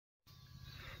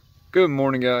Good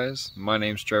morning, guys. My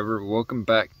name's Trevor. Welcome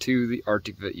back to the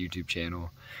Arctic Vette YouTube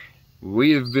channel.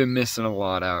 We have been missing a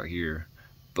lot out here,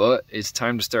 but it's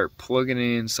time to start plugging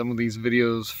in some of these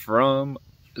videos from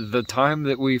the time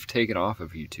that we've taken off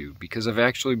of YouTube, because I've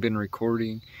actually been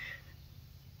recording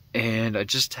and I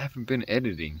just haven't been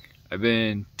editing. I've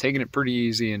been taking it pretty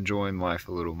easy, enjoying life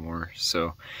a little more.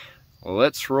 So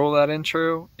let's roll that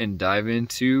intro and dive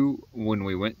into when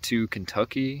we went to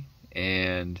Kentucky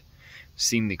and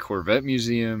seen the Corvette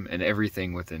Museum and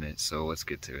everything within it. So let's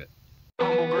get to it.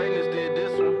 Humble Greatness did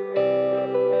this one.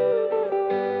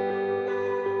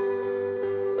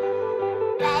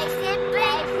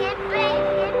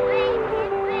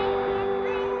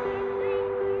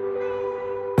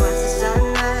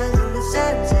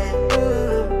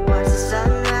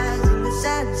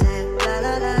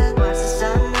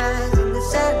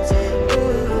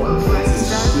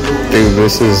 Dude,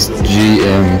 this is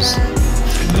GM's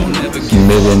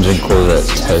mid-engine Corvette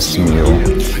test mule.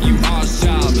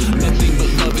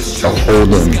 A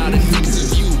Holden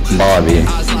body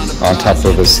on top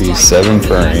of a C7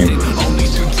 frame,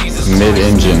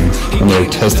 mid-engine, and they were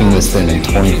testing this thing in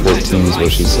 2014 is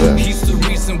what she said.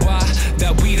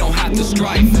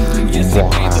 Wow.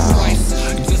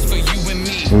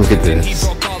 Look at this.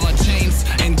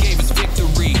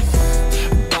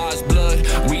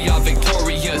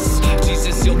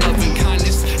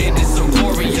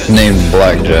 Named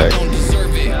Blackjack.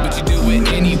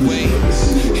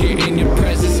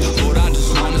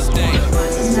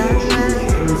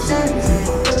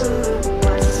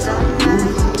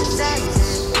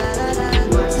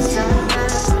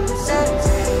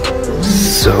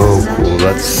 So cool,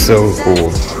 that's so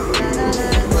cool.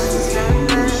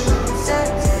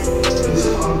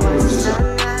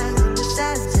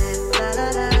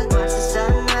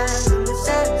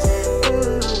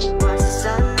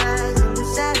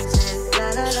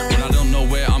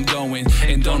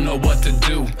 What to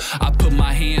do. I put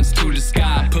my hands to the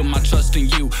sky, put my trust in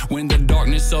you. When the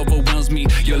darkness overwhelms me,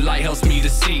 your light helps me to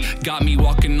see. Got me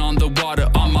walking on the water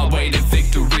on my way to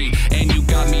victory. And you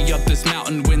got me up this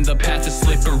mountain when the path is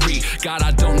slippery. God,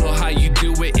 I don't know how you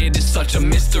do it, it is such a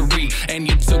mystery. And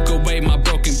you took away my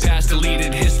broken past,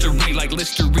 deleted history like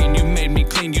Listerine. You made me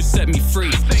clean, you set me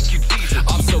free. Thank you, Jesus.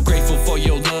 I'm so grateful for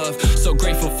your love, so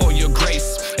grateful for your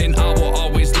grace. And I will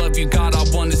always love you, God, I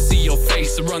want to see your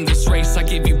face. Run this race, I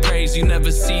give you praise, you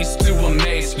never cease to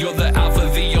amaze. You're the Alpha,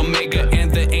 the Omega,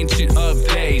 and the Ancient of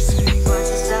Days.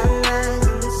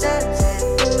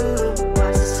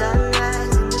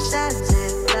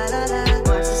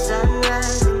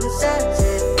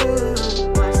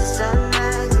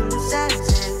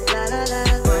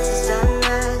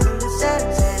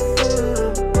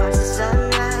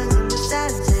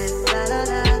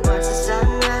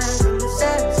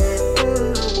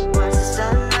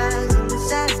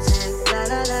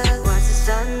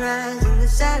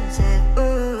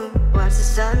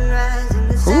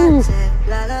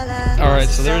 Alright,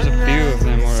 so there's a few of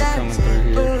them where are coming through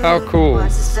here. How cool.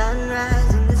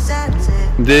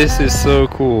 This is so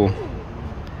cool.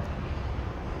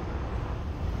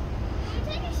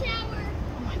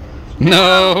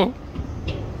 No!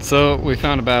 So we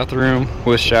found a bathroom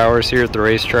with showers here at the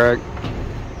racetrack,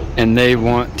 and they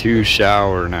want to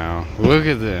shower now. Look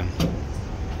at them.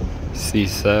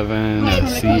 C7, a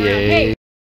C8.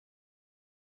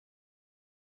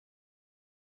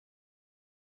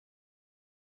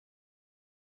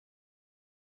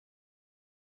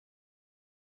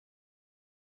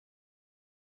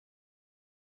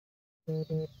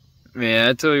 Man,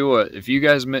 I tell you what, if you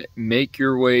guys make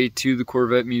your way to the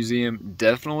Corvette Museum,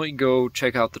 definitely go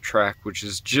check out the track, which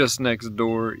is just next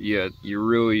door. Yeah,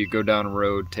 you go down a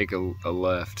road, take a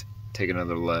left, take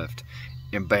another left,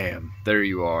 and bam, there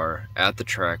you are at the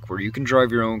track where you can drive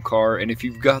your own car. And if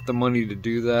you've got the money to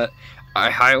do that, I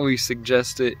highly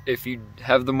suggest it. If you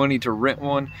have the money to rent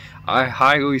one, I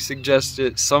highly suggest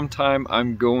it. Sometime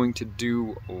I'm going to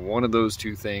do one of those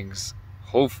two things.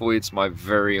 Hopefully it's my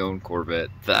very own Corvette.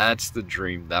 That's the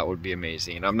dream. That would be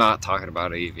amazing. And I'm not talking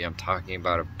about an EV. I'm talking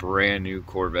about a brand new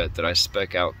Corvette that I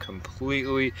spec out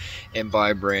completely and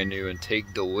buy brand new and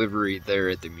take delivery there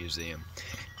at the museum.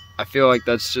 I feel like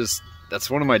that's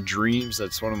one of my dreams.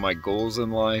 That's one of my goals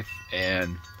in life.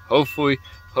 And hopefully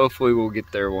we'll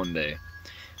get there one day.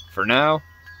 For now,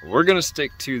 we're going to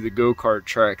stick to the go-kart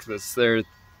track that's there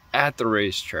at the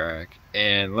racetrack.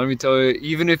 And let me tell you,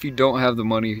 even if you don't have the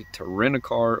money to rent a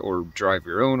car or drive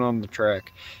your own on the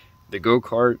track, the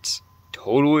go-karts,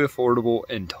 totally affordable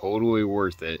and totally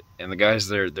worth it. And the guys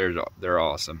there, they're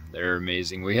awesome. They're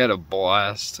amazing. We had a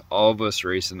blast, all of us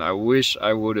racing. I wish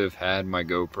I would have had my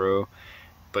GoPro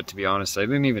But to be honest, I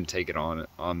didn't even take it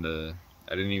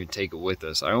I didn't even take it with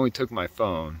us. I only took my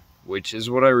phone, which is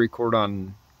what I record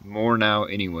on more now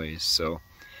anyways. So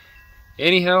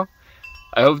anyhow,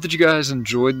 I hope that you guys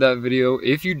enjoyed that video.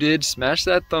 If you did, smash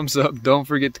that thumbs up. Don't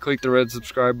forget to click the red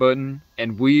subscribe button,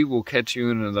 and we will catch you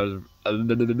in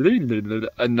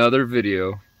another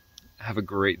video. Have a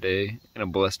great day and a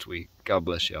blessed week. God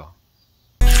bless y'all.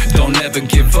 Don't ever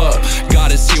give up,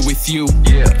 God is here with you.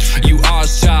 You are